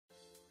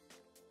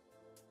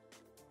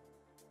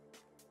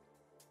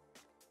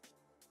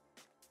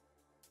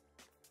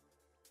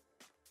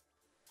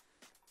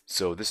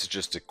So this is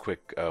just a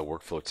quick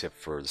workflow tip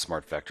for the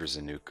smart vectors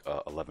in Nuke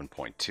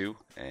 11.2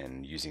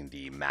 and using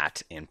the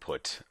mat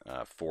input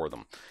for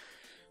them.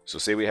 So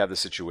say we have the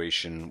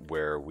situation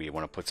where we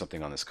want to put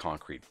something on this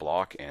concrete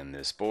block and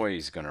this boy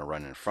is going to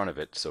run in front of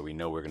it, so we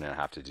know we're going to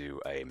have to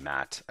do a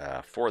mat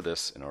for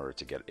this in order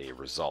to get a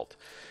result.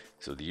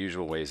 So the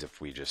usual way is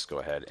if we just go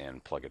ahead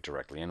and plug it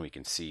directly in, we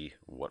can see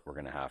what we're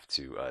going to have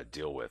to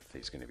deal with.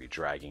 He's going to be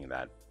dragging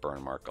that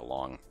burn mark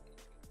along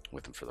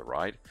with him for the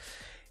ride.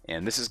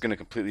 And this is going to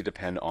completely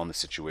depend on the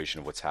situation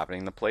of what's happening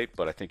in the plate,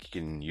 but I think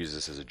you can use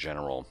this as a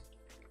general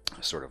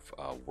sort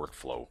of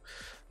workflow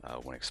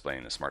when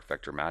explaining the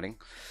SmartVector matting.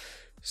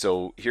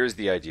 So here's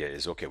the idea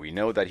is, okay, we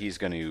know that he's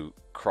going to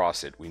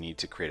cross it. We need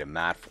to create a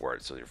mat for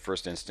it. So your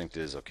first instinct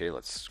is, okay,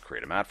 let's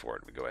create a mat for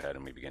it. We go ahead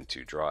and we begin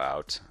to draw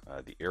out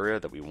the area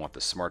that we want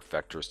the smart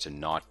vectors to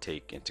not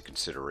take into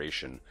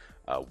consideration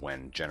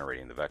when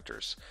generating the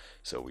vectors.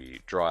 So we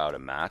draw out a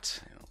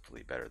mat,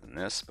 hopefully better than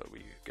this, but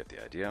we get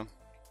the idea.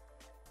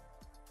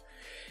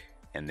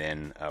 And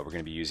then we're going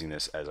to be using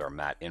this as our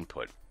mat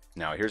input.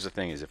 Now here's the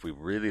thing is, if we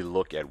really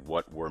look at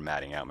what we're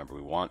matting out, remember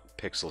we want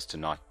pixels to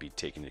not be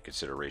taken into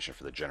consideration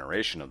for the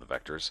generation of the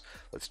vectors.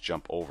 Let's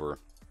jump over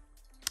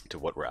to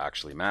what we're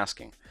actually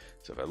masking.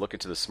 So if I look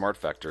into the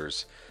smart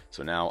vectors,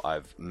 so now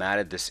I've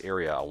matted this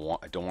area.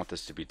 I don't want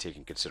this to be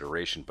taken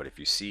consideration, but if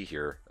you see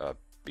here,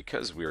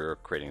 because we're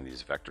creating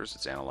these vectors,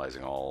 it's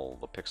analyzing all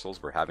the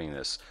pixels. We're having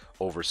this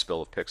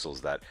overspill of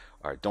pixels that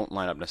don't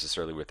line up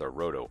necessarily with our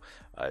roto.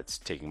 It's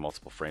taking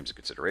multiple frames of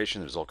consideration.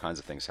 There's all kinds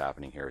of things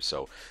happening here.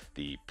 So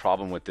the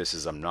problem with this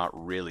is I'm not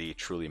really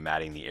truly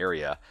matting the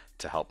area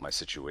to help my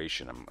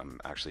situation.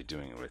 I'm actually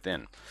doing it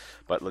within.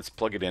 But let's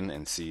plug it in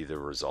and see the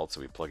results.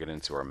 So we plug it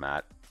into our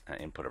mat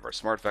input of our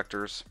smart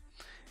vectors,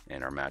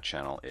 and our mat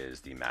channel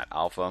is the mat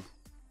alpha.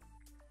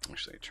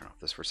 Actually, turn off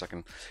this for a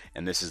second,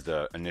 and this is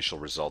the initial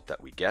result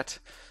that we get.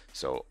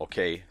 So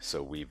okay,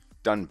 so we've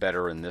done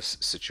better in this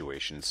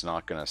situation. It's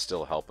not going to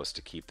still help us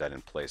to keep that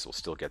in place. We'll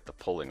still get the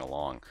pulling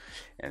along,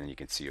 and then you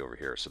can see over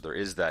here. So there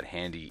is that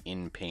handy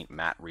in paint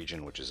mat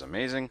region, which is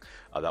amazing.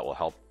 That will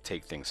help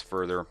take things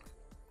further,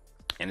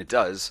 and it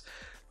does.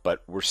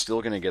 But we're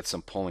still going to get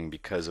some pulling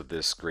because of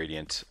this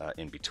gradient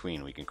in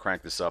between. We can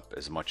crank this up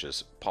as much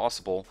as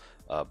possible,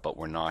 but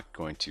we're not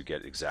going to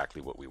get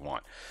exactly what we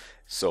want.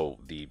 So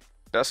the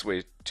best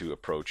way to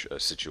approach a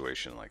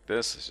situation like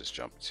this, let's just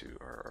jump to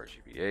our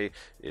RGBA,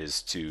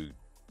 is to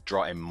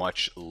draw a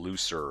much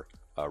looser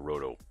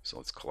roto. So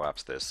let's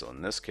collapse this. So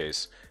in this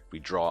case, we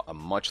draw a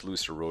much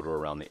looser roto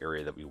around the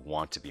area that we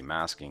want to be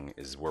masking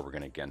is where we're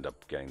going to end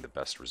up getting the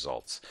best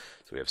results.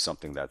 So we have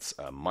something that's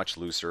much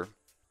looser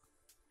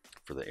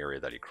for the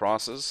area that he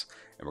crosses,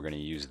 and we're going to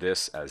use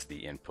this as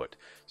the input.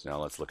 So now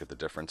let's look at the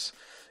difference.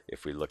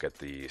 If we look at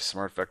the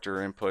smart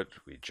vector input,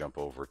 we jump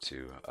over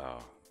to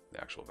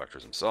the actual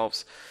vectors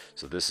themselves.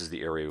 So this is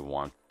the area we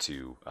want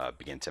to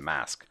begin to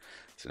mask.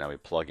 So now we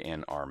plug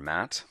in our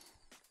mat,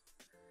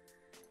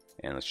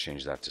 and let's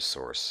change that to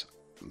source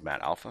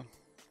mat alpha.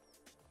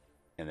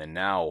 And then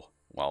now,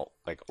 well,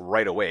 like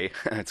right away,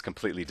 it's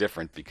completely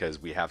different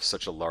because we have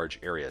such a large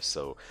area.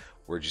 So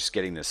we're just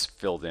getting this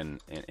filled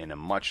in a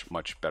much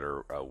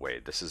better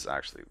way. This is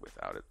actually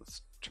without it.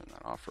 Let's turn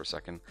that off for a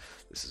second.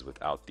 This is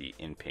without the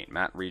in paint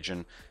mat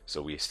region,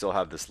 so we still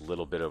have this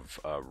little bit of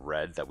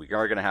red that we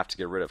are going to have to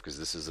get rid of because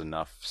this is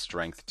enough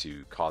strength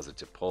to cause it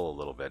to pull a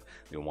little bit.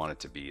 We want it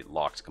to be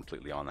locked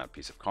completely on that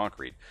piece of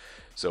concrete.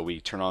 So we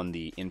turn on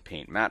the in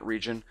paint mat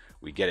region,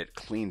 we get it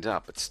cleaned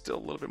up. It's still a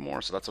little bit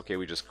more, so that's okay.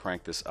 We just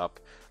crank this up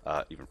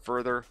even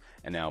further,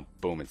 and now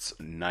boom, it's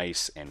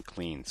nice and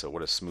clean. So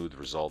what a smooth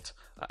result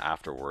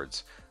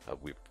afterwards.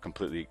 We've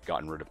completely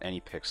gotten rid of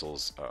any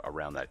pixels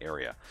around that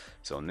area.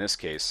 So in this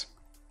case,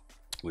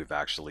 we've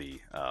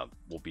actually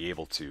we'll be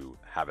able to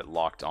have it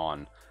locked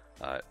on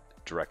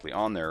directly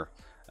on there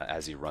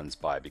as he runs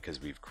by,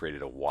 because we've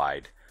created a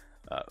wide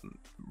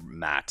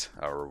mat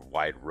or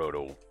wide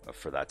roto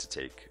for that to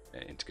take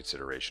into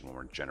consideration when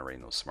we're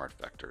generating those smart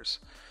vectors.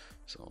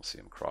 So we'll see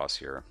them cross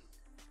here,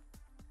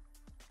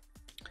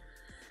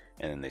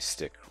 and then they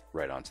stick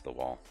right onto the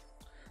wall.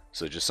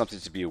 So just something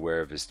to be aware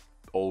of is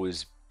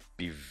always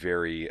be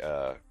very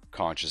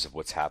conscious of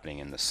what's happening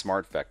in the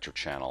smart vector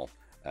channel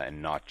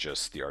and not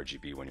just the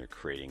RGB when you're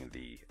creating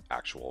the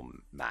actual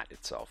mat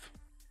itself.